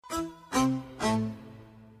Welcome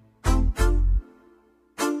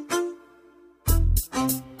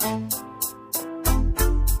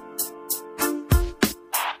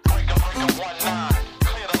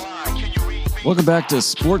back to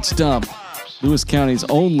Sports Dump, Lewis County's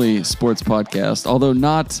only sports podcast, although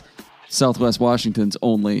not Southwest Washington's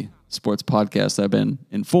only sports podcast, I've been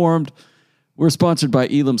informed. We're sponsored by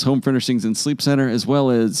Elam's Home Furnishings and Sleep Center, as well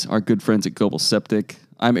as our good friends at Global Septic.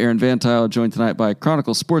 I'm Aaron VanTuyl, joined tonight by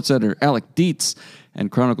Chronicle Sports Editor Alec Dietz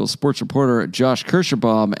and Chronicle Sports reporter Josh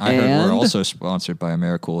Kirshenbaum. I heard we're also sponsored by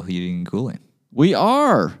Americool Heating and Cooling. We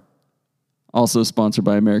are also sponsored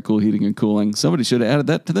by Americool Heating and Cooling. Somebody should have added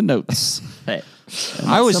that to the notes. Hey,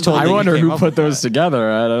 I was told. I wonder who put those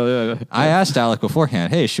together. I asked Alec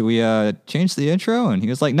beforehand, "Hey, should we change the intro?" And he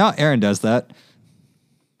was like, "No, Aaron does that."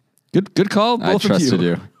 Good call, both I trusted of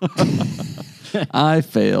you. I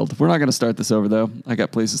failed. We're not going to start this over, though. I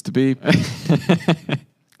got places to be.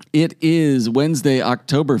 It is Wednesday,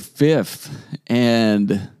 October 5th,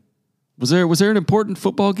 and was there an important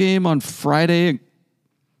football game on Friday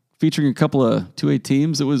featuring a couple of 2A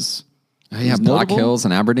teams? It was Black Hills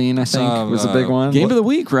and Aberdeen, I think, was a big one. Game of the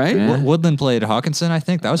week, right? Yeah. Woodland played Hawkinson, I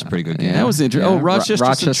think. That was a pretty good game. Yeah, that was interesting. Yeah. Oh,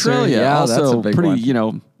 Rochester, Centralia. Yeah, also that's a big pretty,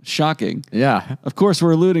 one. Shocking. Yeah. Of course,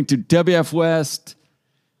 we're alluding to WF West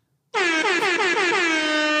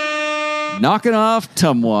knocking off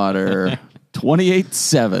Tumwater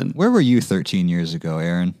 28-7. Where were you 13 years ago,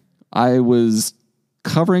 Aaron? I was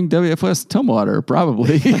covering WF West Tumwater,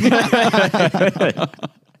 probably. Damn,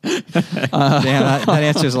 that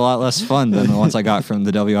answer's a lot less fun than the ones I got from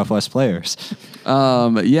the WFS players.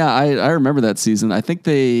 Yeah, I remember that season. I think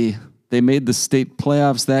they made the state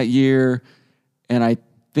playoffs that year, and I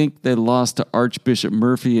think they lost to Archbishop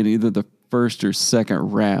Murphy in either the first or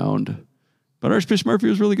second round. But Archbishop Murphy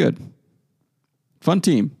was really good. Fun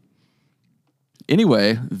team.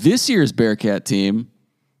 Anyway, this year's Bearcat team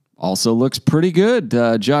also looks pretty good.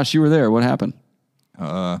 Josh, you were there. What happened?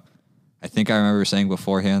 I think I remember saying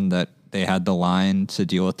beforehand that they had the line to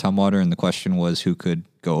deal with Tumwater, and the question was who could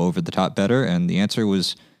go over the top better, and the answer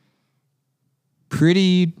was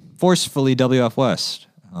pretty forcefully WF West.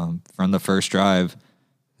 From the first drive,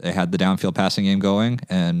 they had the downfield passing game going,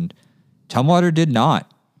 and Tumwater did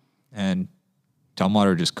not. And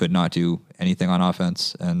Tumwater just could not do anything on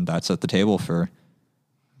offense, and that set the table for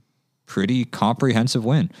pretty comprehensive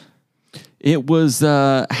win. It was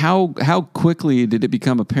how quickly did it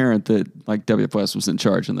become apparent that like WFS was in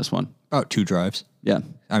charge in this one? About 2 drives. Yeah,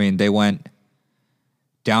 I mean, they went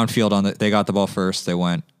downfield they got the ball first. They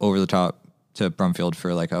went over the top to Brumfield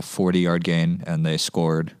for like a 40-yard gain, and they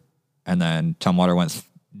scored. And then Tumwater went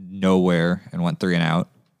nowhere and went 3 and out.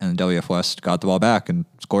 And WF West got the ball back and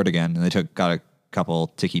scored again. And they got a couple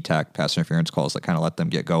ticky-tack pass interference calls that kind of let them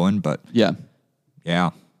get going. But yeah,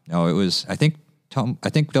 no, it was. I think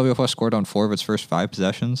WF West scored on 4 of its first 5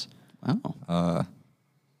 possessions. Wow.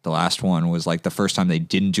 The last one was like the first time they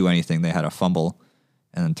didn't do anything. They had a fumble,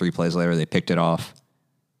 and then 3 plays later they picked it off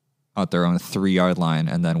at their own 3-yard line,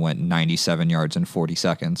 and then went 97 yards in 40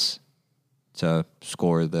 seconds to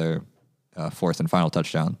score their 4th and final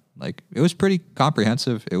touchdown. Like, it was pretty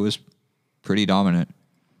comprehensive. It was pretty dominant.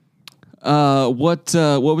 What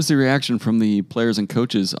was the reaction from the players and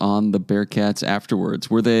coaches on the Bearcats afterwards?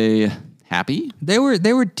 Were they happy? They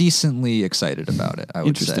were decently excited about it, I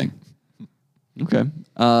would say. Okay.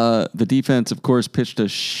 The defense, of course, pitched a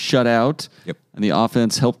shutout. Yep. And the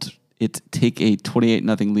offense helped it take a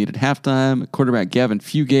 28-0 lead at halftime. Quarterback Gavin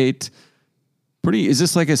Fugate. Is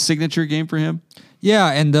this like a signature game for him?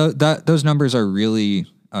 Yeah, and those numbers are really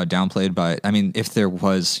downplayed by, I mean, if there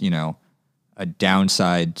was, a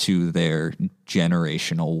downside to their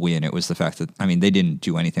generational win, it was the fact that, I mean, they didn't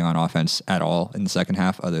do anything on offense at all in the second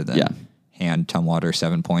half other than hand Tumwater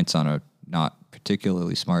 7 points on a not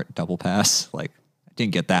particularly smart double pass. Like, I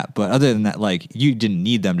didn't get that. But other than that, like, you didn't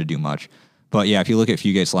need them to do much. But yeah, if you look at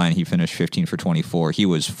Fugate's line, he finished 15 for 24. He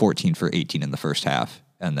was 14 for 18 in the first half.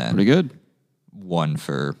 And then pretty good. 1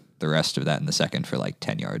 for the rest of that in the second for like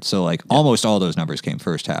 10 yards. So like almost all those numbers came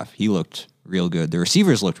first half. He looked real good. The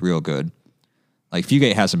receivers looked real good. Like,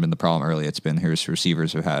 Fugate hasn't been the problem early. It's been his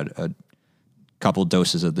receivers have had a couple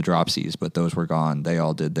doses of the dropsies, but those were gone. They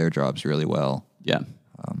all did their jobs really well. Yeah.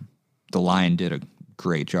 The line did a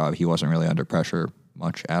great job. He wasn't really under pressure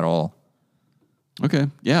much at all. Okay.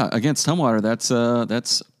 Yeah. Against Tumwater,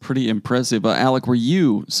 that's pretty impressive. Alec, were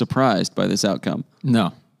you surprised by this outcome?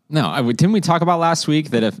 No. Didn't we talk about last week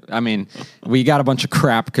that we got a bunch of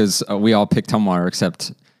crap because we all picked Tumwater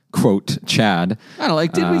except, quote, Chad. I don't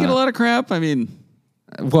like, did we get a lot of crap? I mean,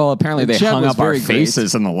 well, apparently they Chad hung was up our very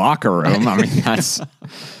faces in the locker room. I mean, that's...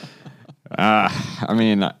 I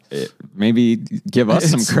mean, maybe give us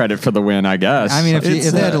some credit for the win, I guess. I mean, if they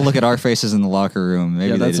had to look at our faces in the locker room,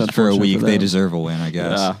 maybe they just, for a week they deserve a win, I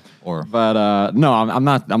guess. Yeah. Or But no, I'm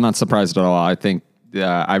not surprised at all. I think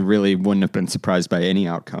I really wouldn't have been surprised by any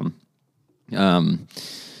outcome.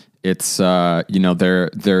 It's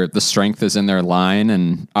the strength is in their line,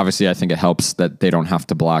 and obviously I think it helps that they don't have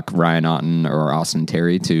to block Ryan Otten or Austin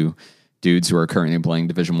Terry, two dudes who are currently playing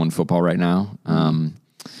Division I football right now.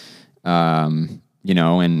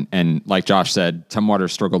 And like Josh said, Tumwater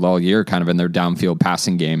struggled all year kind of in their downfield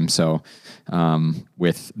passing game. So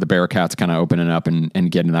with the Bearcats kind of opening up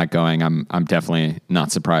and getting that going, I'm definitely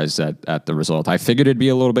not surprised at the result. I figured it'd be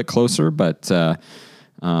a little bit closer, but I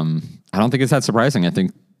don't think it's that surprising. I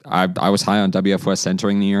think I was high on WF West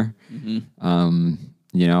entering the year.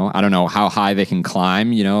 I don't know how high they can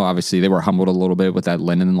climb. Obviously they were humbled a little bit with that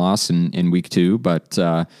Lennon loss in week 2, but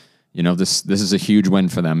this is a huge win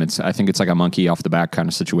for them. I think it's like a monkey off the back kind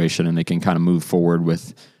of situation, and they can kind of move forward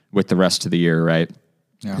with the rest of the year, right?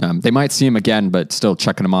 Yeah. They might see him again, but still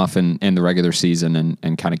checking them off in the regular season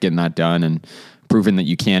and kind of getting that done and proving that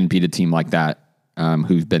you can beat a team like that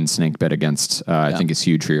who've been snake bit against. I think is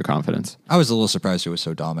huge for your confidence. I was a little surprised it was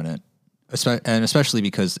so dominant, and especially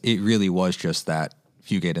because it really was just that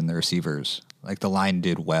Fugate and the receivers. Like the line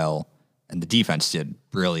did well, and the defense did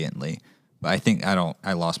brilliantly. But I think I don't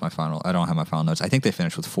have my final notes. I think they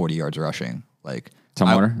finished with 40 yards rushing. Like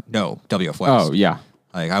Tumwater? No, WF West. Oh yeah.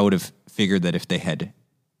 Like I would have figured that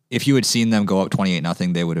if you had seen them go up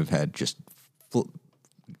 28-0, they would have had just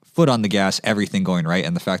foot on the gas, everything going right.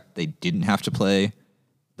 And the fact that they didn't have to play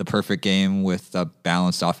the perfect game with a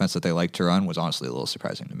balanced offense that they like to run was honestly a little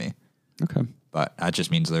surprising to me. Okay. But that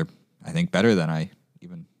just means they're, I think, better than I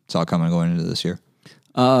even saw coming going into this year.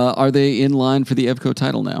 Are they in line for the EVCO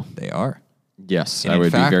title now? They are. Yes, And I in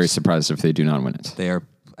would fact, be very surprised if they do not win it. They are.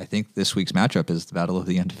 I think this week's matchup is the Battle of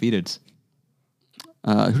the Undefeateds.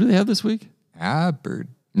 Who do they have this week?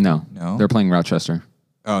 No, No? they're playing Rochester.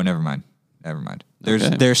 Oh, never mind.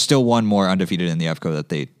 There's still one more undefeated in the EVCO that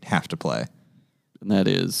they have to play. And that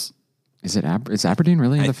is Is Aberdeen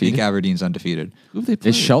really I undefeated? think Aberdeen's undefeated. who have they played?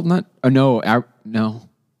 Is Shelton not? Oh no, no.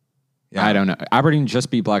 Yeah. I don't know. Aberdeen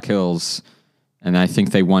just beat Black Hills, and I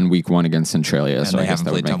think they won week 1 against Centralia. And So they I guess haven't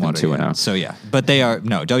that would played make them Tumwater 2-0. yet. So yeah, but they are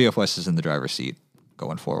WF West is in the driver's seat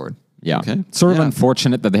going forward. Yeah. Okay. Sort of Yeah.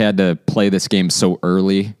 unfortunate that they had to play this game so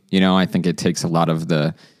early. I think it takes a lot of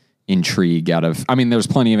the intrigue out of. I mean, there's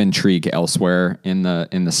plenty of intrigue elsewhere in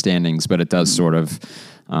the standings, but it does sort of.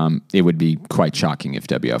 It would be quite shocking if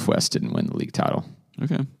WF West didn't win the league title.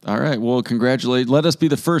 Okay. All right. Well, let us be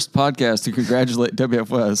the first podcast to congratulate WF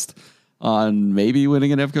West on maybe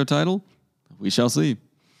winning an EVCO title. We shall see.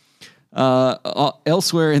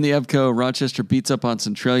 Elsewhere in the EVCO, Rochester beats up on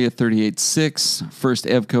Centralia 38-6. First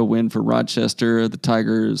EVCO win for Rochester. The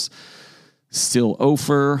Tigers still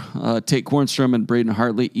over. Tate Kornstrom and Braden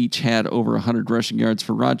Hartley each had over 100 rushing yards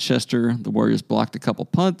for Rochester. The Warriors blocked a couple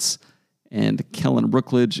punts, and Kellen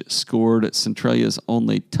Rookledge scored Centralia's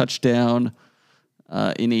only touchdown.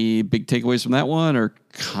 Any big takeaways from that one, or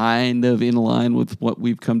kind of in line with what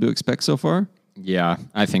we've come to expect so far? Yeah,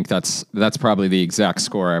 I think that's probably the exact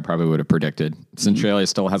score I probably would have predicted. Centralia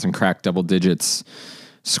still hasn't cracked double digits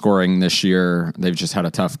scoring this year. They've just had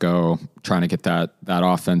a tough go trying to get that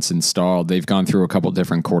offense installed. They've gone through a couple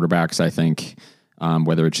different quarterbacks, I think,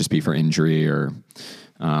 whether it just be for injury or,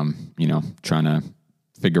 trying to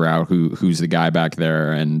figure out who's the guy back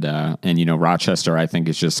there. And Rochester, I think,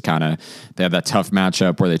 is just kind of, they have that tough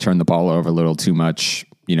matchup where they turn the ball over a little too much.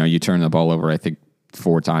 You turn the ball over, I think,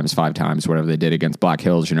 4 times, 5 times, whatever they did against Black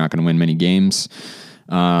Hills, you're not going to win many games.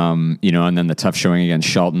 And then the tough showing against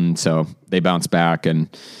Shelton. So they bounce back and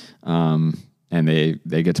they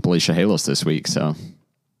get to play Chehalis this week. So.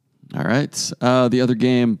 All right. The other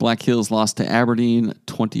game, Black Hills lost to Aberdeen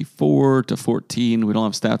 24-14. We don't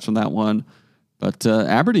have stats from that one, but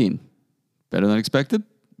Aberdeen, better than expected.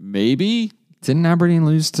 Maybe. Didn't Aberdeen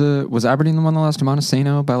was Aberdeen the one that lost to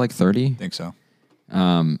Montesano by like 30? I think so.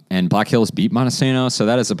 And Black Hills beat Montesano, so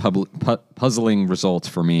that is a puzzling result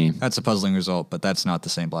for me. That's a puzzling result, but that's not the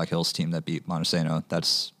same Black Hills team that beat Montesano.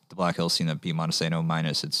 That's the Black Hills team that beat Montesano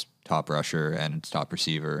minus its top rusher and its top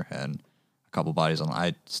receiver and a couple bodies on.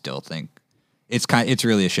 I still think it's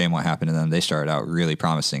really a shame what happened to them. They started out really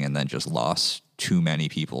promising and then just lost too many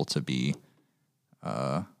people to be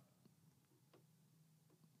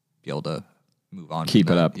able to move on. Keep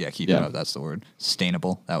it up. Yeah, keep it up. That's the word.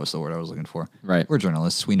 Sustainable. That was the word I was looking for. Right. We're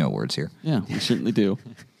journalists. We know words here. Yeah, we certainly do.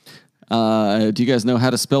 Do you guys know how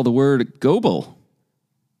to spell the word Goebel?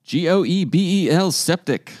 GOEBEL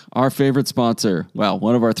Septic, our favorite sponsor. Well,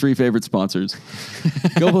 one of our 3 favorite sponsors.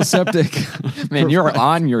 Global Septic. Man, you're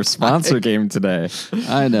on your sponsor game today.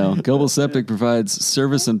 I know. Global Septic provides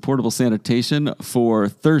service and portable sanitation for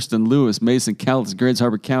Thurston, Lewis, Mason, Cowlitz, Grays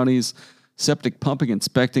Harbor counties. Septic pumping,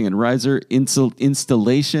 inspecting, and riser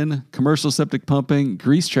installation, commercial septic pumping,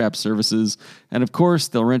 grease trap services, and of course,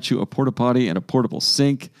 they'll rent you a porta potty and a portable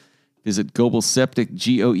sink. Visit Global Septic,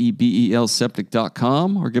 GOEBEL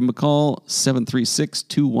Septic.com, or give them a call,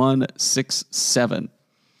 736-2167.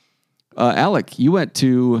 Alec, you went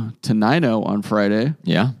to Tenino on Friday.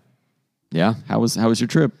 Yeah. How was your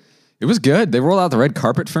trip? It was good. They rolled out the red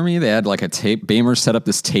carpet for me. They had like a tape. Bamer set up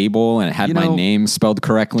this table and it had my name spelled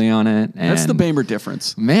correctly on it. And that's the Bamer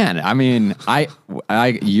difference. Man, I mean, I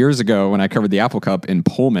years ago when I covered the Apple Cup in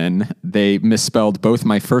Pullman, they misspelled both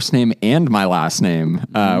my first name and my last name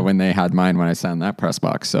when they had mine when I sat in that press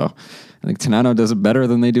box. So I think Tenino does it better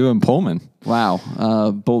than they do in Pullman. Wow.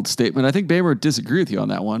 Bold statement. I think Bamer would disagree with you on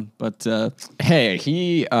that one, but hey,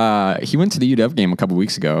 he went to the UW game a couple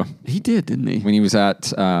weeks ago. He did, didn't he? When he was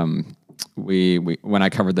at when I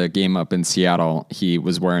covered the game up in Seattle, he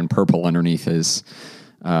was wearing purple underneath his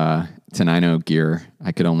Tenino gear.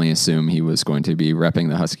 I could only assume he was going to be repping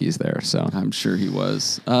the Huskies there. So I'm sure he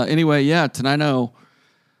was. Anyway, yeah, Tenino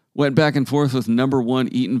went back and forth with number 1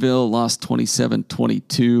 Eatonville, lost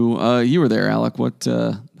 27-22. You were there, Alec. What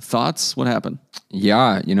thoughts? What happened?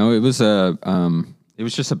 Yeah, it was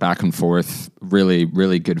just a back and forth, really,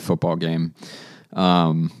 really good football game.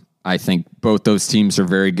 I think both those teams are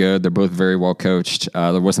very good. They're both very well coached.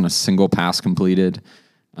 There wasn't a single pass completed.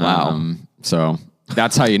 Wow. So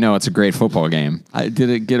that's how you know it's a great football game.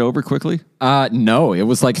 Did it get over quickly? No, it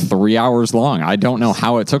was like 3 hours long. I don't know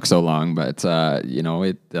how it took so long, but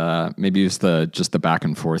maybe it was just the back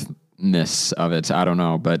and forthness of it. I don't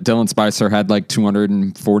know. But Dylan Spicer had like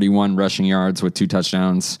 241 rushing yards with 2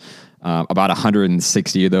 touchdowns. About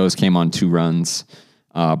 160 of those came on 2 runs,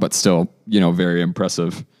 but still, very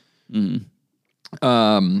impressive. Mm-hmm.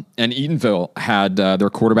 And Eatonville had their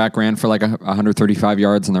quarterback ran for like 135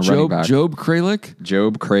 yards, and their running back Job Kralik.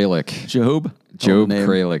 Job Kralik,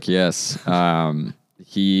 yes. Kerry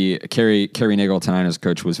Nagel, Tenino's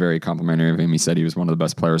coach, was very complimentary of him. He said he was one of the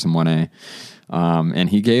best players in 1A. And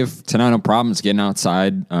he gave Tenino problems getting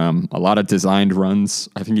outside. A lot of designed runs.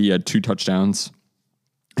 I think he had 2 touchdowns.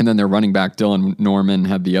 And then their running back, Dylan Norman,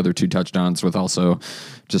 had the other 2 touchdowns with also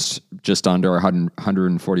just under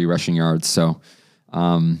 140 rushing yards. So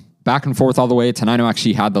back and forth all the way. Tenino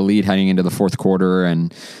actually had the lead heading into the 4th quarter,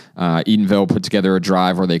 and Eatonville put together a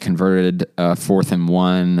drive where they converted 4th and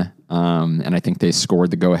 1. And I think they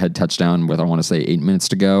scored the go-ahead touchdown with, I want to say, 8 minutes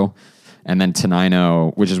to go. And then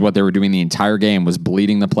Tenino, which is what they were doing the entire game, was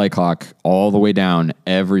bleeding the play clock all the way down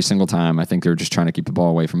every single time. I think they were just trying to keep the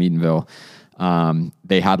ball away from Eatonville.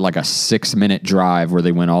 They had like a 6-minute drive where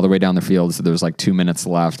they went all the way down the field. So there was like 2 minutes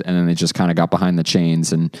left, and then they just kind of got behind the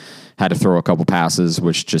chains and had to throw a couple passes,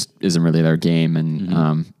 which just isn't really their game.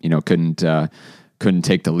 And, couldn't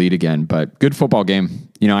take the lead again, but good football game.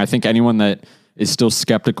 I think anyone that is still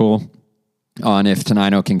skeptical on if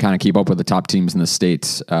Tenino can kind of keep up with the top teams in the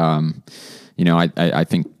States, I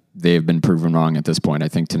think they've been proven wrong at this point. I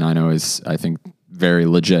think Tenino is, very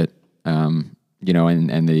legit.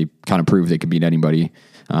 And they kind of proved they could beat anybody.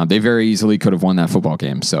 They very easily could have won that football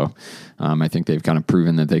game. So I think they've kind of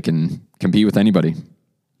proven that they can compete with anybody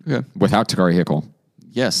without Takari Hickel.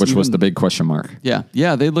 Yes. Which was the big question mark. Yeah.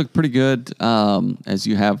 Yeah, they look pretty good. As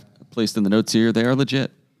you have placed in the notes here, they are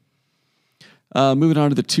legit. Moving on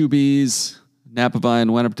to the 2Bs,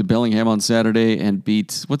 Napavine went up to Bellingham on Saturday and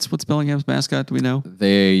beat, what's Bellingham's mascot? Do we know?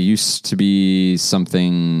 They used to be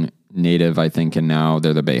something native, I think, and now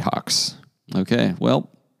they're the Bayhawks. Okay, well,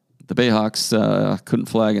 the Bayhawks couldn't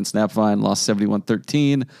fly against Napavine, lost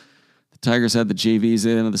 71-13. The Tigers had the JVs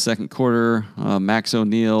in the second quarter. Max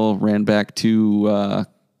O'Neill ran back 2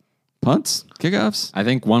 punts, kickoffs? I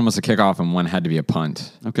think one was a kickoff and one had to be a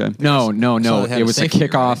punt. Okay. No. So it was a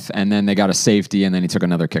kickoff, right? And then they got a safety, and then he took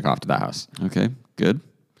another kickoff to the house. Okay, good.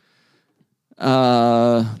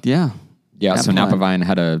 Yeah. Yeah, so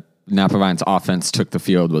Napavine's offense took the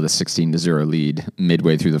field with a 16-0 lead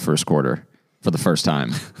midway through the first quarter for the first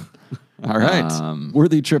time. All right.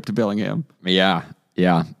 Worthy trip to Bellingham. Yeah.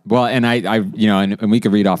 Well, and and we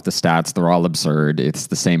could read off the stats. They're all absurd. It's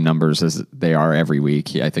the same numbers as they are every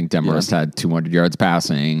week. I think Demarest had 200 yards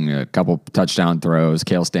passing, a couple touchdown throws.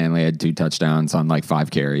 Cale Stanley had 2 touchdowns on like 5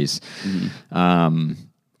 carries. Mm-hmm.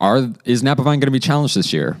 Is Napavine going to be challenged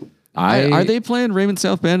this year? Are they playing Raymond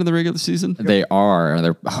South Bend in the regular season? They are.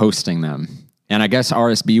 They're hosting them. And I guess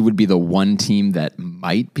RSB would be the one team that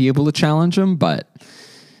might be able to challenge them, but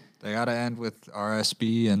They got to end with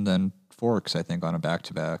RSB and then Forks, I think, on a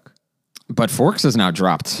back-to-back. But Forks has now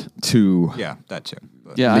dropped 2 Yeah, that too.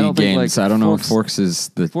 But Yeah, I don't think games. like I don't know if Forks, Forks is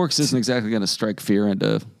the Forks isn't exactly going to strike fear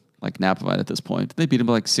into like Napovine at this point. They beat him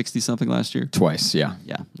by like 60 something last year. twice. Yeah.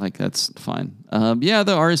 Yeah, like that's fine. Yeah,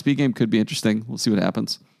 the RSB game could be interesting. We'll see what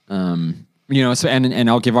happens. So and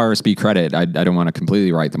I'll give RSB credit. I don't want to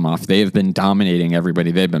completely write them off. They have been dominating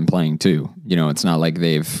everybody they've been playing too. It's not like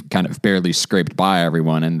they've kind of barely scraped by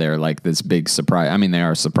everyone and they're like this big surprise. I mean, they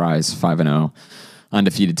are a surprise 5-0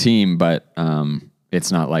 undefeated team, but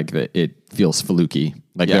it's not like that. It feels fluky.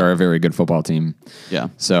 Like they're a very good football team. Yeah.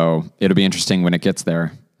 So it'll be interesting when it gets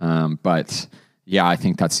there. But yeah, I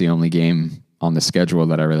think that's the only game on the schedule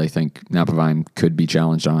that I really think Napovine could be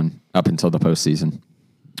challenged on up until the postseason.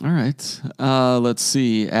 All right. Let's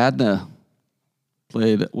see. Adna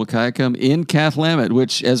played Wahkiakum in Cathlamet,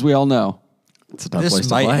 which, as we all know, It's a tough place this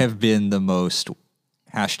to might play. have been the most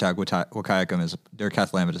hashtag Wahkiakum is their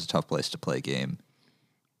Cathlamet is a tough place to play game.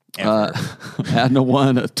 Ever. Adna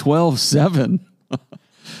won 12-7.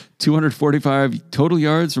 245 total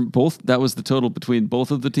yards from both. That was the total between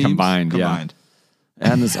both of the teams. Combined.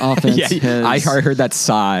 Adna's offense I has... heard that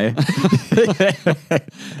sigh.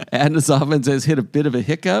 Adna's offense has hit a bit of a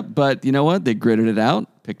hiccup, but you know what? They gritted it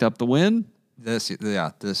out, picked up the win. This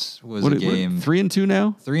was a game 3-2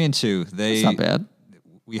 now. 3-2. It's not bad.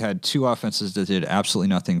 We had 2 offenses that did absolutely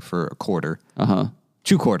nothing for a quarter.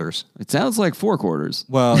 2 quarters. It sounds like 4 quarters.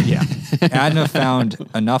 Well, yeah. Adna found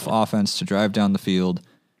enough offense to drive down the field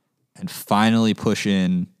and finally push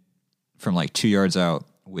in from like 2 yards out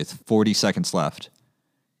with 40 seconds left.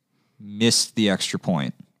 Missed the extra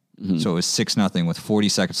point. So it was 6-0 with 40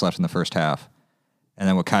 seconds left in the first half. And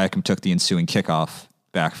then Wahkiakum took the ensuing kickoff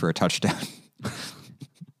back for a touchdown.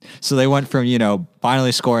 So they went from,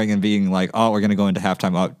 finally scoring and being like, oh, we're going to go into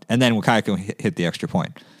halftime out. And then Wahkiakum hit the extra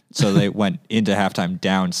point. So they went into halftime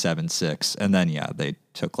down 7-6. And then, they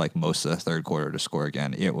took like most of the third quarter to score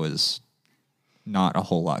again. It was not a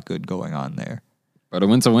whole lot good going on there. But a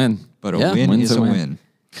win's a win. But a win is a win.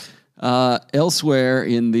 Elsewhere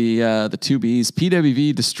in the 2Bs,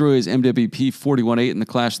 PWV destroys MWP 41-8 in the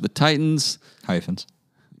Clash of the Titans. Hyphens.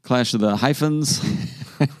 Clash of the Hyphens.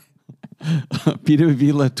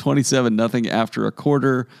 PWV led 27-0 after a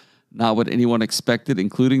quarter. Not what anyone expected,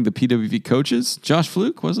 including the PWV coaches. Josh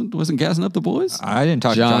Fluke wasn't gassing up the boys. I didn't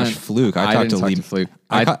talk to Josh Fluke. I talked to Lee Fluke.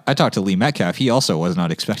 I talked to Lee Metcalf. He also was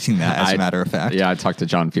not expecting that, as a matter of fact. Yeah, I talked to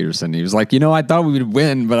John Peterson. He was like, I thought we would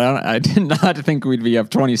win, but I did not think we'd be up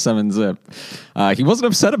 27-0. He wasn't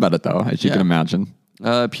upset about it, though, as you can imagine.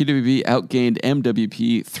 PWV outgained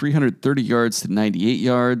MWP 330 yards to 98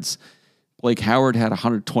 yards. Blake Howard had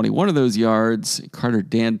 121 of those yards. Carter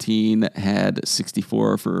Dantine had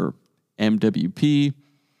 64 for MWP.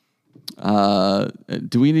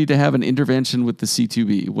 Do we need to have an intervention with the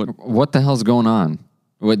C2B? What the hell's going on?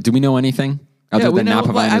 Do we know anything other than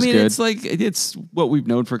Napovine is good? It's what we've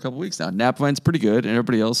known for a couple weeks now. Napovine's pretty good, and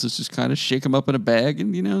everybody else is just kind of shake them up in a bag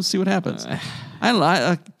and see what happens. I don't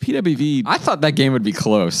know. PWV. I thought that game would be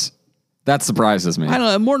close. That surprises me. I don't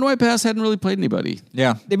know. Morton White Pass hadn't really played anybody.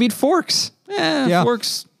 Yeah. They beat Forks. Yeah.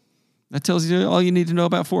 Forks. That tells you all you need to know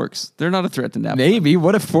about Forks. They're not a threat to Napovine. Maybe.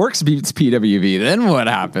 What if Forks beats PWV? Then what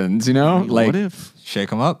happens? What if?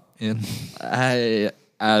 Shake them up. I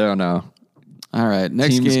don't know. All right.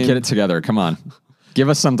 Next Teams, game. get it together. Come on. Give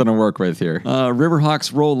us something to work with here.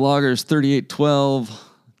 Riverhawks roll Loggers 38-12.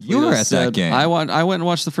 You were at that game. I went and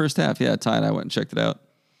watched the first half. Yeah, Ty and I went and checked it out.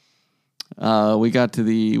 We got to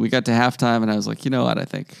halftime, and I was like, you know what? I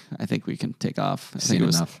think we can take off. I think it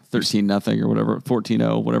was 13-0 or whatever,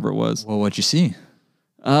 14-0, whatever it was. Well, what'd you see?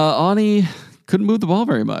 Ani couldn't move the ball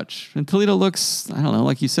very much, and Toledo looks, I don't know,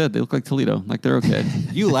 like you said, they look like Toledo, like they're okay.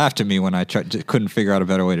 You laughed at me when I couldn't figure out a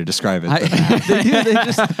better way to describe it. They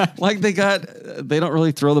just like they don't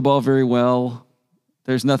really throw the ball very well.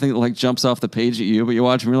 There's nothing that like jumps off the page at you, but you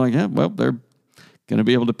watch them, you're like, yeah, well, they're going to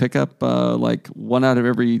be able to pick up like 1 out of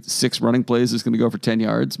every 6 running plays is going to go for 10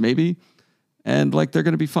 yards, maybe. And like they're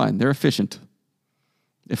going to be fine. They're efficient,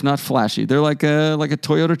 if not flashy. They're like a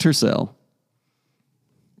Toyota Tercel.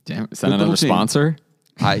 Damn, is that another sponsor?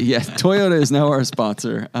 Yeah, Toyota is now our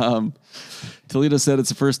sponsor. Toledo said it's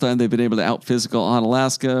the first time they've been able to out-physical on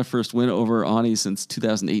Alaska. First win over Ani since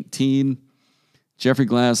 2018. Jeffrey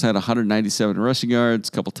Glass had 197 rushing yards,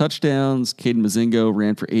 a couple touchdowns. Caden Mazingo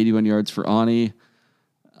ran for 81 yards for Ani.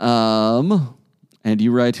 And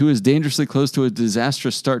you write, who is dangerously close to a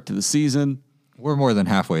disastrous start to the season? We're more than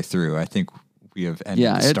halfway through. I think we have ended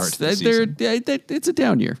the start to the season. It's a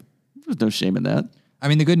down year. There's no shame in that. I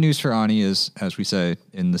mean, the good news for Ani is, as we say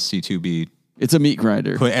in the C2B, it's a meat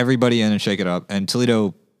grinder. Put everybody in and shake it up. And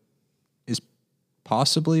Toledo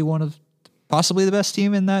possibly the best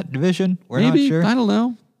team in that division. We're Maybe, not sure. I don't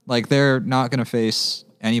know. Like, they're not going to face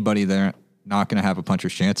anybody they're not going to have a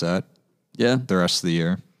puncher's chance at Yeah. the rest of the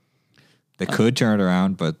year. They could turn it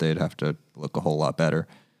around, but they'd have to look a whole lot better.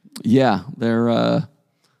 Yeah, they're,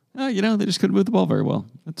 they just couldn't move the ball very well.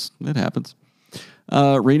 It happens.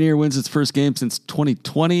 Rainier wins its first game since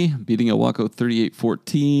 2020, beating Owako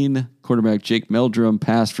 38-14. Quarterback Jake Meldrum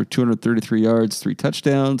passed for 233 yards, 3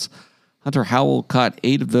 touchdowns. Hunter Howell caught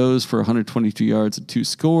 8 of those for 122 yards and 2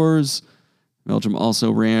 scores. Meldrum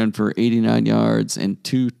also ran for 89 yards and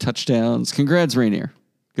 2 touchdowns. Congrats, Rainier.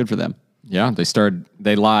 Good for them. Yeah,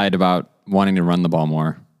 they lied about wanting to run the ball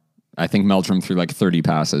more. I think Meldrum threw like 30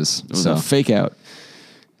 passes. It was a fake out.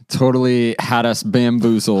 Totally had us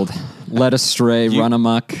bamboozled, led astray, run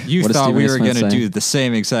amok. You What does thought Stephen we A. were Smith going to say? do the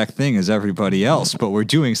same exact thing as everybody else, but we're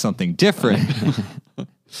doing something different.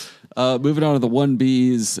 Moving on to the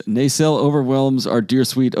 1Bs. Nacelle overwhelms our dear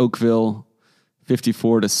sweet Oakville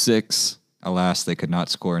 54-6. Alas, they could not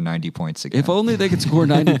score 90 points again. If only they could score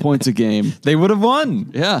 90 points a game. They would have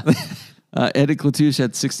won. Yeah. Eddie Clatouche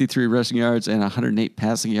had 63 rushing yards and 108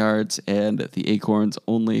 passing yards, and the Acorns'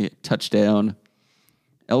 only touchdown.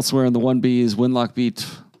 Elsewhere in the 1Bs, Winlock beat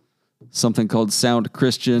something called Sound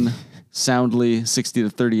Christian soundly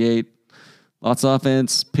 60-38. Lots of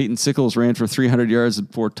offense. Peyton Sickles ran for 300 yards and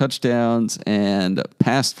 4 touchdowns and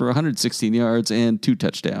passed for 116 yards and 2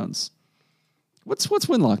 touchdowns. What's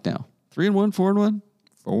Winlock now? 3-1, 4-1?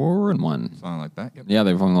 4-1. Something like that. Yep. Yeah,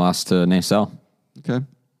 they've only lost to Nacelle. Okay.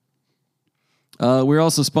 We're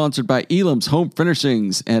also sponsored by Elam's Home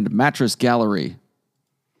Furnishings and Mattress Gallery.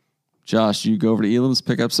 Josh, you go over to Elam's,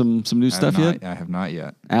 pick up some new stuff yet? I have not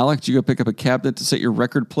yet. Alec, did you go pick up a cabinet to set your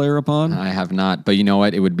record player upon? I have not, but you know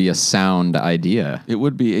what? It would be a sound idea. It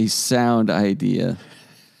would be a sound idea.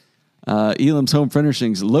 Elam's Home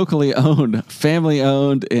Furnishings, locally owned, family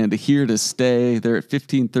owned, and here to stay. They're at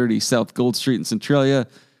 1530 South Gold Street in Centralia.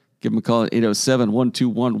 Give them a call at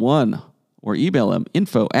 807-1211 or email them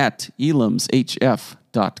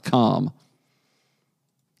info@elamshf.com.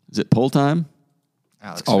 Is it poll time?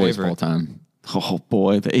 Alex, Always favorite. full time. Oh,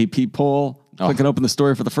 boy, the AP poll. Clicking open the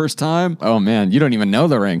story for the first time. Oh, man, you don't even know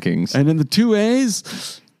the rankings. And in the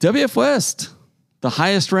 2As, WF West, the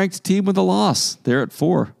highest ranked team with a loss. They're at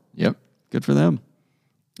 4. Yep. Good for them.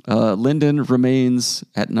 Linden remains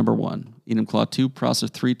at number 1. Enumclaw 2, Prosser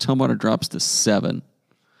 3, Tumwater drops to 7.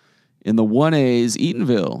 In the 1As,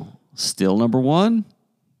 Eatonville, still number 1.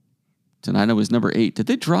 Tenino was number 8. Did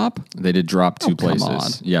they drop? They did drop 2 come places.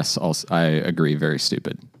 on. Yes, also, I agree. Very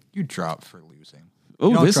stupid. You drop for losing. Oh,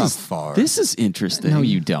 You don't this drop is far. This is interesting. No,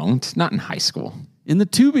 you don't. Not in high school. In the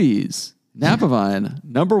 2Bs, Napavine,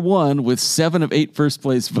 number 1 with 7 of 8 first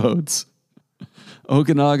place votes.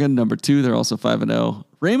 Okanagan, number 2. They're also 5-0.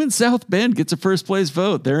 Raymond South Bend gets a first place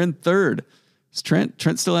vote. They're in 3rd. Does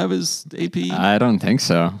Trent still have his AP? I don't think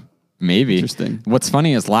so. Maybe. Interesting. What's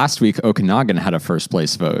funny is last week Okanagan had a first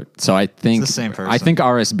place vote, so I think It's the same person. I think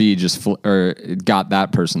RSB just got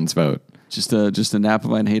that person's vote. Just a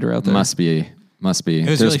Napavine hater out there. Must be. It was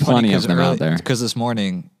There's really funny plenty of them out there. Because this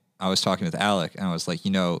morning I was talking with Alec and I was like,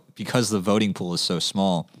 because the voting pool is so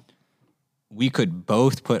small, we could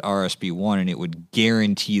both put RSB 1 and it would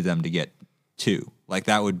guarantee them to get 2. Like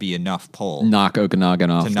that would be enough poll Knock Okanagan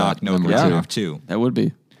off. to knock number Okanagan 2. off 2. That would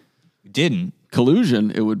be. We didn't.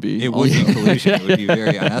 Collusion, it would be. It would be collusion. It would be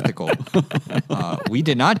very unethical. We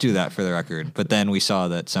did not do that for the record, but then we saw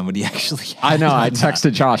that somebody actually I know. I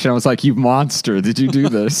texted Josh and I was like, "You monster! Did you do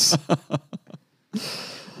this?"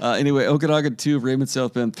 Anyway, Okanagan 2, Raymond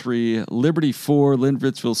South Bend 3, Liberty 4,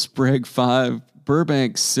 Lindritzville Sprague 5,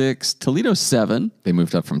 Burbank 6, Toledo 7, They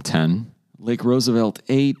moved up from 10. Lake Roosevelt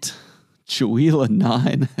 8, Chewelah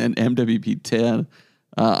 9, and MWP 10.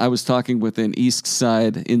 I was talking with an East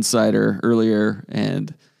Side insider earlier,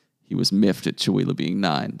 and he was miffed at Chewelah being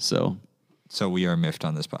 9. So we are miffed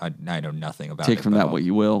on this, but I know nothing about it. take from that though. what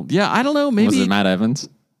you will. Yeah, I don't know. Maybe Was it Matt Evans?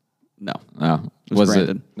 No. Oh, was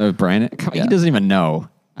Brandon. it? No, Brandon. Come on, Yeah. He doesn't even know.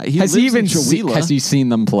 He Has lives he even in Chewelah. has he seen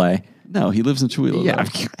them play? No, he lives in Chewelah. Yeah.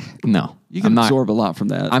 though. No. You can I'm not, absorb a lot from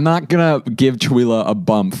that. I'm not gonna give Chewelah a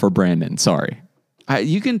bump for Brandon. Sorry.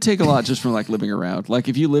 You can take a lot just from like living around. Like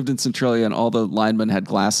if you lived in Centralia and all the linemen had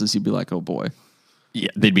glasses, you'd be like, oh boy. Yeah,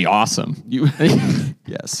 they'd be awesome. You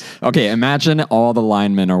Yes. Okay, imagine all the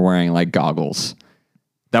linemen are wearing like goggles.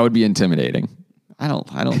 That would be intimidating. I don't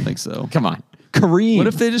think so. Come on. Kareem What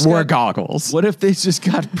if they just wore got- goggles? What if they just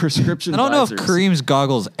got prescription I don't know if visors? Kareem's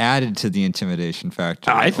goggles added to the intimidation factor.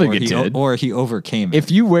 I think or it he did. Or he overcame it. If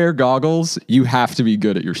you wear goggles, you have to be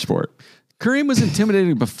good at your sport. Kareem was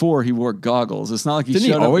intimidating before he wore goggles. It's not like he Didn't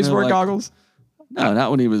he showed up always and they're wear like, goggles? No,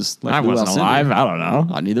 not when he was. I wasn't alive. I don't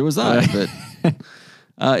know. Neither was I.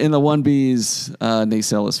 But in the 1Bs,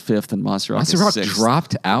 Nacelle is 5th and Mossy Rock is 6th.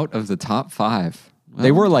 Dropped out of the top 5. Well,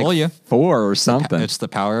 they were like 4 or something. It's the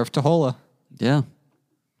power of Tahola. Yeah.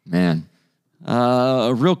 Man.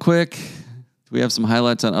 Real quick, do we have some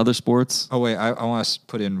highlights on other sports? Oh, wait. I want to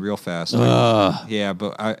put in real fast. Yeah,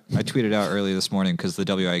 but I tweeted out early this morning because the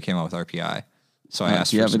WIA came out with RPI. So I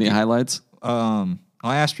asked do you have any highlights?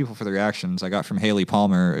 I asked people for the reactions. I got from Haley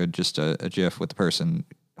Palmer just a GIF with the person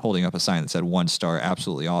holding up a sign that said 1 star,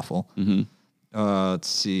 absolutely awful. Mm-hmm. Let's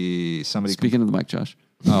see. Somebody Speaking of the mic, Josh.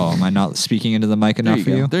 Oh, am I not speaking into the mic enough for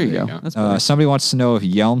you? There you go. That's better. Somebody wants to know if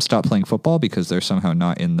Yelm stopped playing football because they're somehow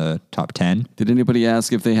not in the top 10. Did anybody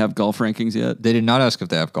ask if they have golf rankings yet? They did not ask if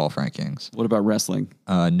they have golf rankings. What about wrestling?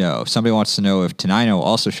 No. Somebody wants to know if Tenino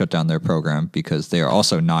also shut down their program because they are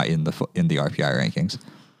also not in the RPI rankings.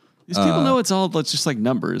 These people know it's all just like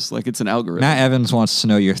numbers, like it's an algorithm. Matt Evans wants to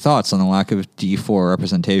know your thoughts on the lack of D4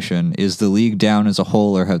 representation. Is the league down as a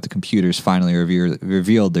whole, or have the computers finally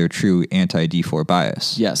revealed their true anti-D4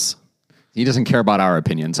 bias? Yes. He doesn't care about our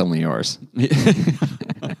opinions, only yours. The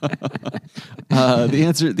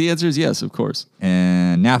answer is yes, of course.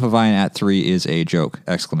 And Napa Vine at 3 is a joke!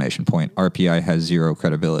 Exclamation point. RPI has 0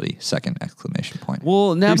 credibility. Second exclamation point.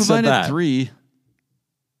 Well, Napa Vine at 3.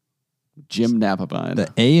 Jim Napavine.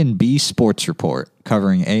 The A and B Sports Report,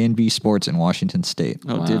 covering A and B sports in Washington State.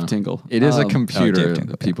 Oh, wow. Div Tingle. It is a computer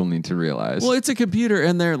that people need to realize. Well, it's a computer,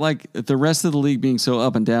 and they're like, the rest of the league being so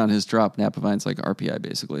up and down has dropped Napavine's like RPI,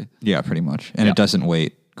 basically. Yeah, pretty much. And it doesn't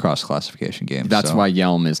weight cross-classification games. That's why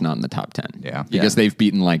Yelm is not in the top 10. Yeah. Because they've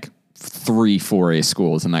beaten like 3 4A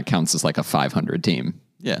schools, and that counts as like a 500 team.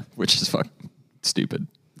 Yeah. Which is fucking stupid.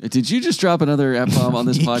 Did you just drop another F-bomb on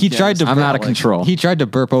this podcast? He tried to. I'm out of control. He tried to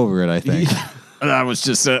burp over it, I think. That was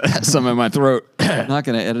just some in my throat. I'm not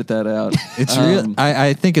going to edit that out. It's real.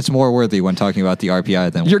 I think it's more worthy when talking about the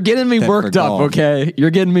RPI than you're getting me worked up. Okay, you're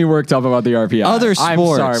getting me worked up about the RPI. Other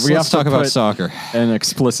sports. I'm sorry. We have to talk about soccer. An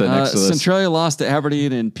explicit next to this. Centralia lost to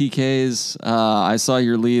Aberdeen in PKs. I saw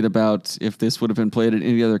your lead about if this would have been played in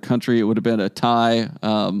any other country, it would have been a tie.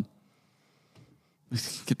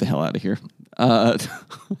 Get the hell out of here. How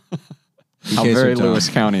very Lewis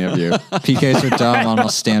County of you. PKs are dumb. I'll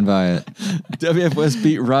stand by it. WF West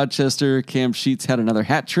beat Rochester. Cam Sheets had another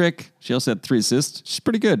hat trick. She also had 3 assists. She's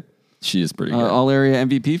pretty good. She is pretty good. All area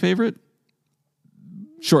MVP favorite?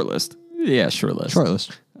 Short list. Yeah, short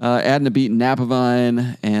list. Adna beat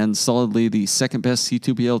Napavine and solidly the second best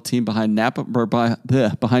C2PL team behind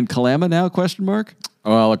behind Kalama now, question mark?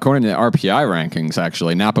 Well, according to the RPI rankings,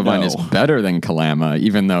 actually, Napavine is better than Kalama,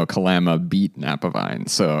 even though Kalama beat Napavine.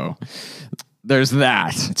 So there's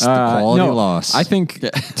that. It's the quality loss. I think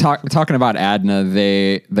talking about Adna,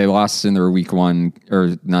 they lost in their week 1,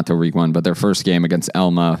 or not their week 1, but their first game against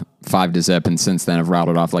Elma, 5-0, and since then have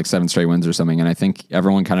rattled off like 7 straight wins or something. And I think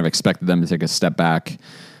everyone kind of expected them to take a step back.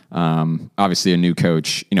 Obviously a new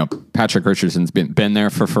coach, Patrick Richardson's been there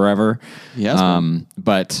for forever. Yes.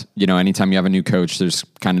 But anytime you have a new coach, there's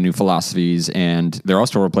kind of new philosophies, and they're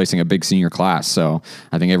also replacing a big senior class. So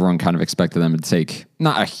I think everyone kind of expected them to take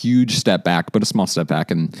not a huge step back, but a small step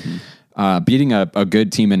back, and beating a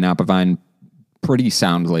good team in Napavine pretty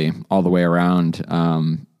soundly all the way around.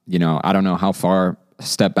 I don't know how far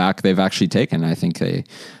step back they've actually taken. I think they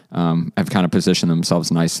have kind of positioned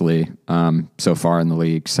themselves nicely so far in the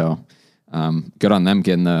league. So good on them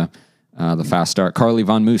getting the fast start. Carly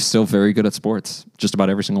Von Moose still very good at sports. Just about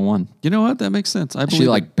every single one. You know what? That makes sense. She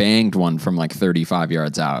banged one from like 35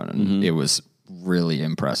 yards out, and it was really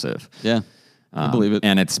impressive. Yeah, I believe it.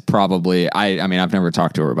 And it's probably I mean I've never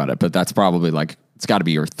talked to her about it, but that's probably like it's got to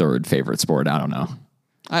be your 3rd favorite sport. I don't know.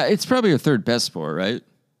 It's probably your 3rd best sport, right?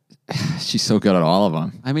 She's so good at all of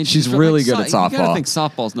them. I mean, she's really good at softball. You gotta think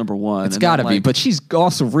softball's number 1. It's got to be, but she's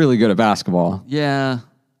also really good at basketball. Yeah.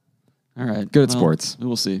 All right. Good at sports.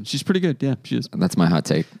 We'll see. She's pretty good. Yeah, she is. That's my hot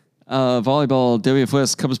take. Volleyball, WF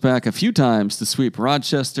West comes back a few times to sweep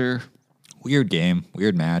Rochester. Weird game.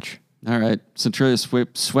 Weird match. All right. Centralia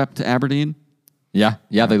swept Aberdeen. Yeah,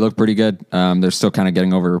 they look pretty good. They're still kind of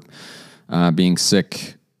getting over being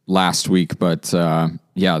sick last week, but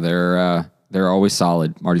they're always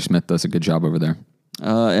solid. Marty Smith does a good job over there.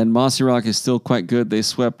 And Mossy Rock is still quite good. They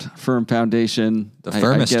swept Firm Foundation. The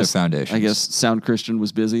firmest of foundations. I guess Sound Christian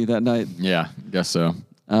was busy that night. Yeah, I guess so.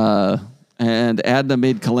 And Adna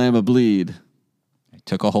made Kalama bleed. It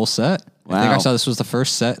took a whole set. Wow. I think I saw this was the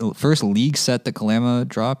first league set that Kalama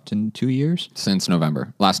dropped in 2 years. Since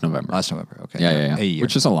November. Last November. Okay. Yeah. A year.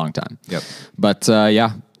 Which is a long time. Yep. But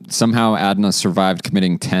somehow Adna survived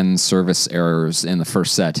committing 10 service errors in the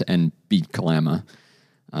first set and beat Kalama.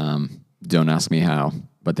 Don't ask me how,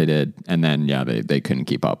 but they did. And then, they couldn't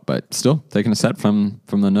keep up. But still, taking a set from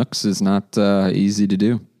the Nooks is not easy to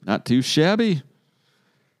do. Not too shabby.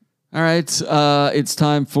 All right, it's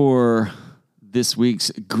time for this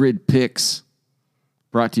week's Grid Picks,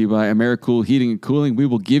 brought to you by Americool Heating and Cooling. We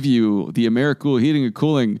will give you the Americool Heating and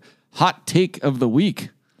Cooling hot take of the week.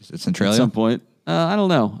 Is it Centralia? At some point. I don't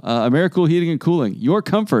know. Americool Heating and Cooling. Your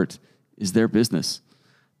comfort is their business.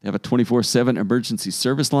 They have a 24/7 emergency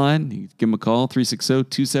service line. You give them a call,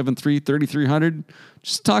 360-273-3300.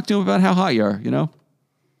 Just talk to them about how hot you are, you know?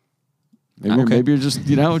 Maybe you're just,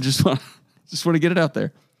 just want to get it out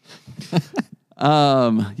there.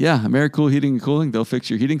 Americool Heating and Cooling. They'll fix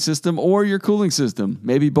your heating system or your cooling system.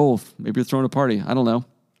 Maybe both. Maybe you're throwing a party. I don't know.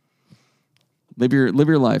 Live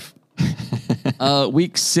your life.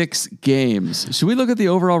 Week 6 games. Should we look at the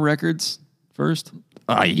overall records first?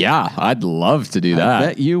 I'd love to do that. I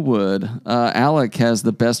bet you would. Alec has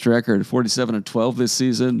the best record, 47-12 this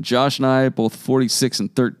season. Josh and I both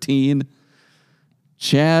 46-13.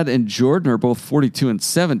 Chad and Jordan are both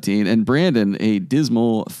 42-17, and Brandon a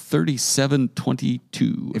dismal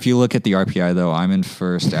 37-22. If you look at the RPI, though, I'm in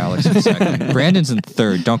first, Alex in second. Brandon's in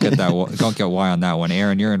third. Don't get Y on that one.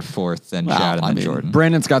 Aaron, you're in fourth, then Chad, and then Jordan.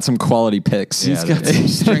 Brandon's got some quality picks. He's got some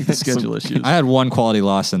strength of schedule issues. I had one quality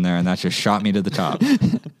loss in there, and that just shot me to the top.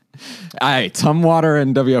 Tumwater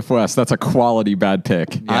and WF West. That's a quality bad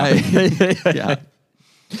pick. Yeah.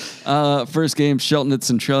 First game, Shelton at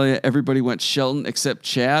Centralia. Everybody went Shelton except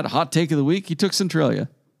Chad. Hot take of the week, he took Centralia.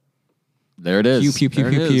 There it is. Pew, pew,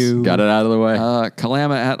 pew, pew, pew. Got it out of the way.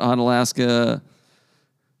 Kalama at Onalaska.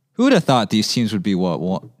 Who would have thought these teams would be,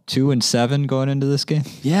 2-7 going into this game?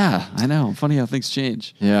 Yeah, I know. Funny how things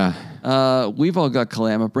change. Yeah. We've all got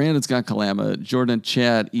Kalama. Brandon's got Kalama. Jordan and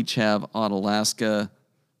Chad each have Onalaska.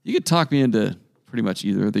 You could talk me into pretty much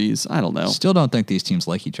either of these. I don't know. Still don't think these teams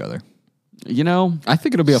like each other. I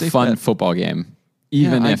think it'll be a fun football game,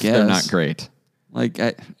 even if they're not great.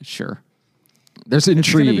 Sure. There's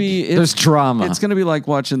intrigue. There's drama. It's going to be like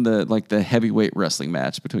watching the heavyweight wrestling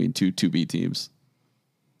match between two 2B teams.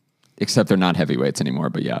 Except they're not heavyweights anymore,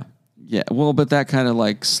 but yeah. Yeah, well, but that kind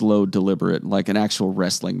of slow, deliberate, like an actual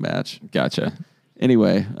wrestling match. Gotcha.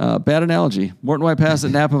 Anyway, bad analogy. Morton White Pass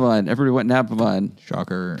at Napavine. Everybody went Napavine.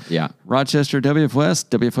 Shocker. Yeah. Rochester, WF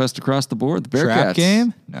West across the board. The Bearcats. Trap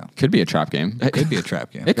game? No. Could be a trap game. It could be a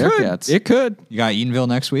trap game. It could. You got Eatonville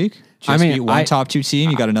next week. Beat one top 2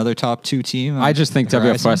 team. You got another top 2 team. I just think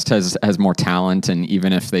WF West has more talent, and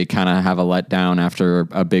even if they kind of have a letdown after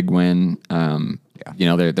a big win,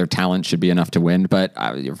 their talent should be enough to win. But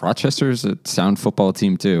Rochester's a sound football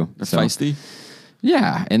team too. They're feisty.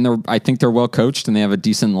 Yeah, and I think they're well coached, and they have a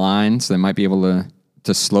decent line, so they might be able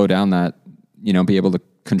to slow down that, be able to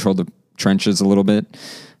control the trenches a little bit.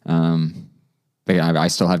 But I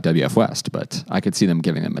still have WF West, but I could see them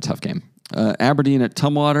giving them a tough game. Aberdeen at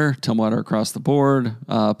Tumwater across the board.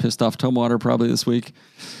 Pissed off Tumwater probably this week.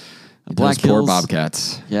 Black Hills. Poor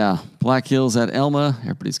Bobcats. Yeah, Black Hills at Elma.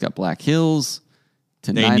 Everybody's got Black Hills.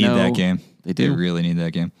 Tenino, they need that game. They do. They really need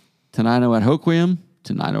that game. Tenino at Hoquiam.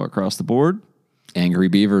 Tenino across the board. Angry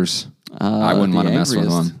Beavers. I wouldn't want to mess with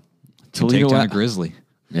one. Toledo take down a Grizzly.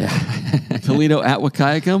 Yeah. Toledo at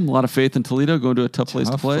Wahkiakum. A lot of faith in Toledo. Going to a tough place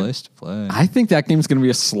to play. I think that game's going to be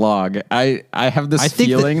a slog. I have this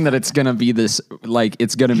feeling that it's going to be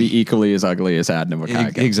it's going to be equally as ugly as Adna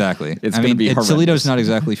Wahkiakum. Exactly. It's going to be horrendous. Toledo's not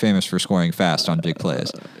exactly famous for scoring fast on big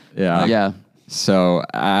plays. Yeah. So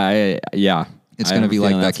it's going to be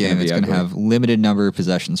like that game. It's going to have limited number of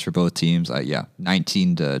possessions for both teams.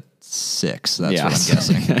 19-6. That's what I'm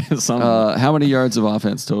guessing. How many yards of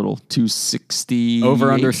offense total? 260.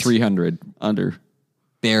 Over under 300. Under.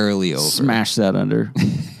 Barely over. Smash that under.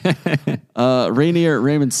 Rainier at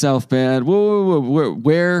Raymond South Bend. Whoa.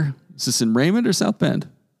 Where? Is this in Raymond or South Bend?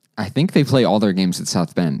 I think they play all their games at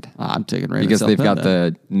South Bend. I'm taking Raymond because South they've Bend got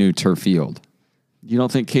the new turf field. You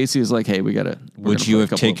don't think Casey is like, hey, we got to... Would you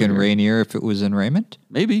have taken Rainier if it was in Raymond?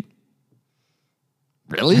 Maybe.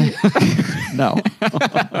 Really? No.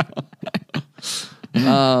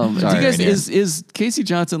 Sorry, do you guys, is Casey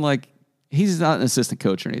Johnson he's not an assistant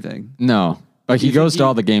coach or anything? No. But he goes to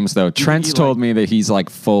all the games, though. Trent's told me that he's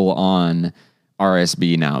full on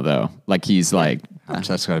RSB now, though. He's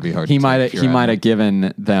that's got to be hard. He might have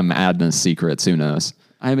given them Adna's secrets. Who knows?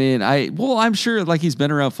 I mean, I'm sure he's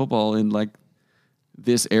been around football in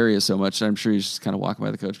this area so much. I'm sure he's just kind of walking by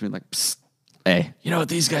the coach being like, psst, hey, you know what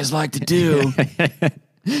these guys like to do?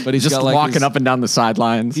 But he's just walking up and down the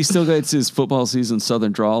sidelines. He still gets his football season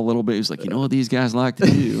Southern drawl a little bit. He's like, you know what these guys like to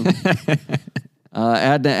do?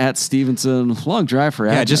 Adna at Stevenson. Long drive for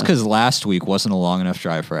Adna. Yeah, just because last week wasn't a long enough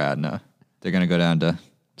drive for Adna. They're going to go down to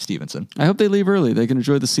Stevenson. I hope they leave early. They can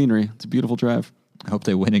enjoy the scenery. It's a beautiful drive. I hope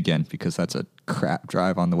they win again because that's a crap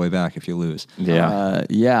drive on the way back if you lose. Yeah.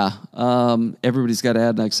 Everybody's got to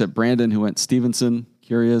add except Brandon, who went Stevenson.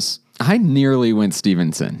 Curious. I nearly went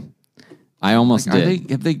Stevenson. I almost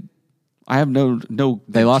did. I have no.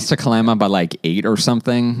 They lost to Kalama by like 8 or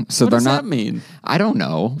something. So What they're does not. that mean? I don't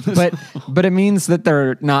know, but it means that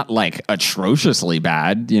they're not like atrociously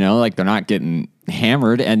bad. Like they're not getting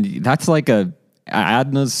hammered, and that's like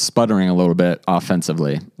Adna's sputtering a little bit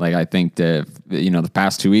offensively. Like I think that the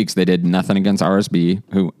past 2 weeks they did nothing against RSB,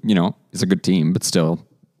 who is a good team, but still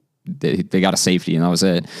they got a safety and that was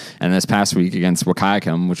it. And this past week against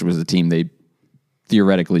Wakayakum, which was the team they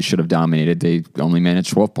theoretically should have dominated, they only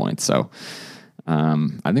managed 12 points. So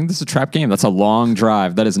I think this is a trap game. That's a long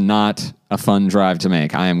drive. That is not a fun drive to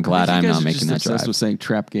make. I am glad I'm not making that drive. I was saying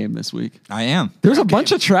trap game this week. I am. There's a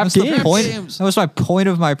bunch of trap games. That was my point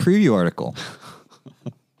of my preview article.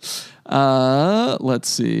 Let's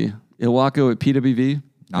see. Iwako at PWV.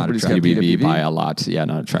 Not a Everybody's trap got PWV by a lot. Yeah,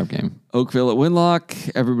 not a trap game. Oakville at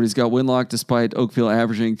Winlock. Everybody's got Winlock despite Oakville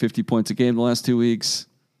averaging 50 points a game the last 2 weeks.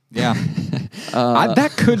 Yeah.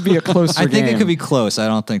 That could be a closer I think game. it could be close. I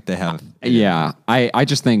don't think they have. Yeah. I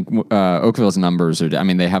just think Oakville's numbers are,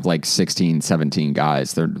 they have like 16, 17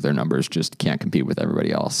 guys. Their numbers just can't compete with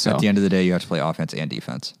everybody else. So At the end of the day, you have to play offense and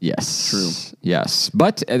defense. yes. True. Yes.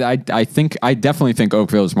 But I definitely think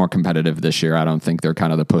Oakville is more competitive this year. I don't think they're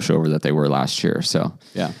kind of the pushover that they were last year. So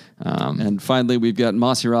Yeah. And finally, we've got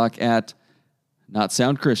Mossy Rock at not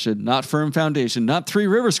Sound Christian, not Firm Foundation, not Three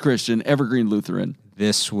Rivers Christian, Evergreen Lutheran.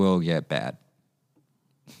 This will get bad.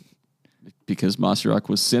 Because Mossy Rock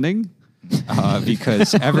was sinning?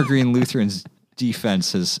 Because Evergreen Lutheran's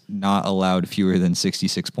defense has not allowed fewer than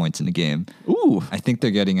 66 points in the game. Ooh. I think they're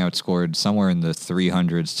getting outscored somewhere in the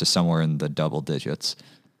 300s to somewhere in the double digits.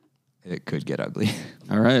 It could get ugly.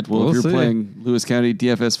 All right. Well, We'll if you're see. playing Lewis County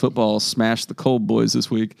DFS football, smash the Cold Boys this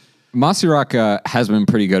week. Mossy Rock has been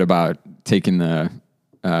pretty good about taking the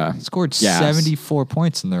Scored gas. 74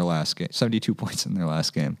 points in their last game. 72 points in their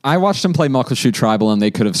last game. I watched them play Muckleshoot Tribal, and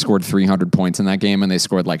they could have scored 300 points in that game, and they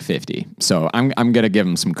scored like 50. So I'm gonna give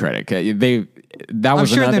them some credit. That was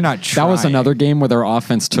sure another, they're not that was trying. another game where their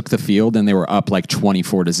offense took the field and they were up like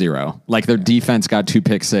 24-0. Like their defense got 2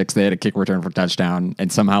 pick six, they had a kick return for touchdown,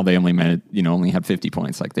 and somehow they only had 50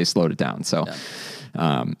 points. Like they slowed it down. So.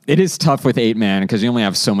 It is tough with 8-man because you only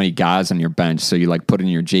have so many guys on your bench. So you like put in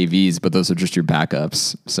your JVs, but those are just your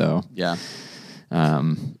backups. So Yeah.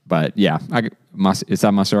 but yeah, is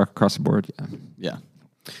that Mossy Rock across the board? Yeah. Yeah.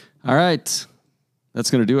 All right. That's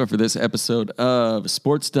going to do it for this episode of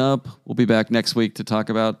Sports Dump. We'll be back next week to talk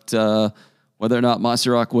about whether or not Mossy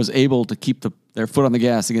Rock was able to keep their foot on the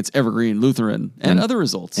gas against Evergreen Lutheran and other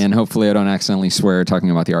results. And hopefully I don't accidentally swear talking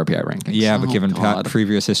about the RPI rankings. Yeah, but Oh, given God.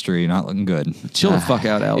 previous history, not looking good. Chill the fuck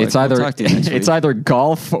out, Alec. It's either We'll talk to you next it's week. either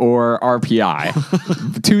golf or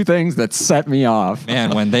RPI. Two things that set me off.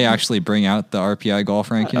 Man, when they actually bring out the RPI golf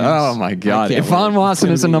rankings. Oh my God. can't If Von wait.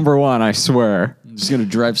 Wasson is a number one, I swear. I'm just going to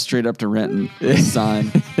drive straight up to Renton. Sign.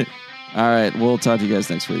 All right. We'll talk to you guys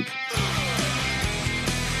next week.